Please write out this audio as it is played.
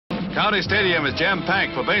County Stadium is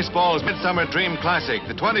jam-packed for baseball's Midsummer Dream Classic,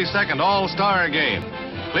 the 22nd All-Star Game.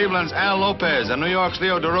 Cleveland's Al Lopez and New York's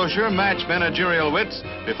Leo DeRocher match managerial wits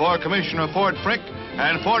before Commissioner Ford Frick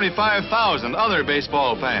and 45,000 other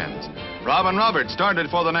baseball fans. Robin Roberts started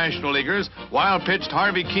for the National Leaguers, while pitched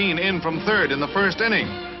Harvey Keene in from third in the first inning.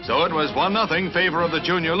 So it was 1-0 favor of the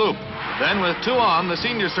Junior Loop. Then with 2 on, the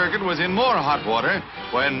senior circuit was in more hot water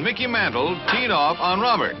when Mickey Mantle teed off on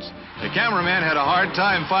Roberts. The cameraman had a hard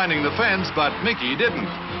time finding the fence, but Mickey didn't.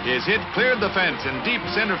 His hit cleared the fence in deep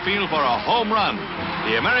center field for a home run.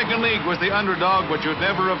 The American League was the underdog, but you'd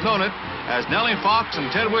never have known it, as Nellie Fox and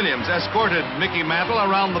Ted Williams escorted Mickey Mantle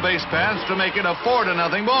around the base paths to make it a 4-0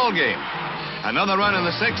 ball game. Another run in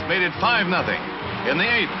the 6th made it 5-0. In the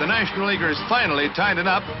 8th, the National Leaguers finally tied it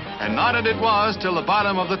up, and knotted it was till the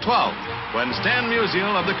bottom of the 12th, when Stan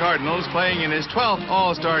Musial of the Cardinals, playing in his 12th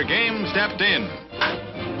All-Star game, stepped in.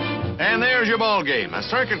 And there's your ball game, a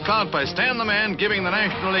circuit clout by Stan the Man, giving the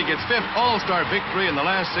National League its 5th All-Star victory in the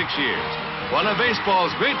last 6 years. One of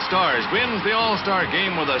baseball's great stars wins the All-Star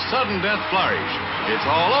game with a sudden death flourish. It's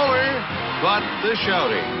all over, but the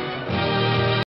shouting.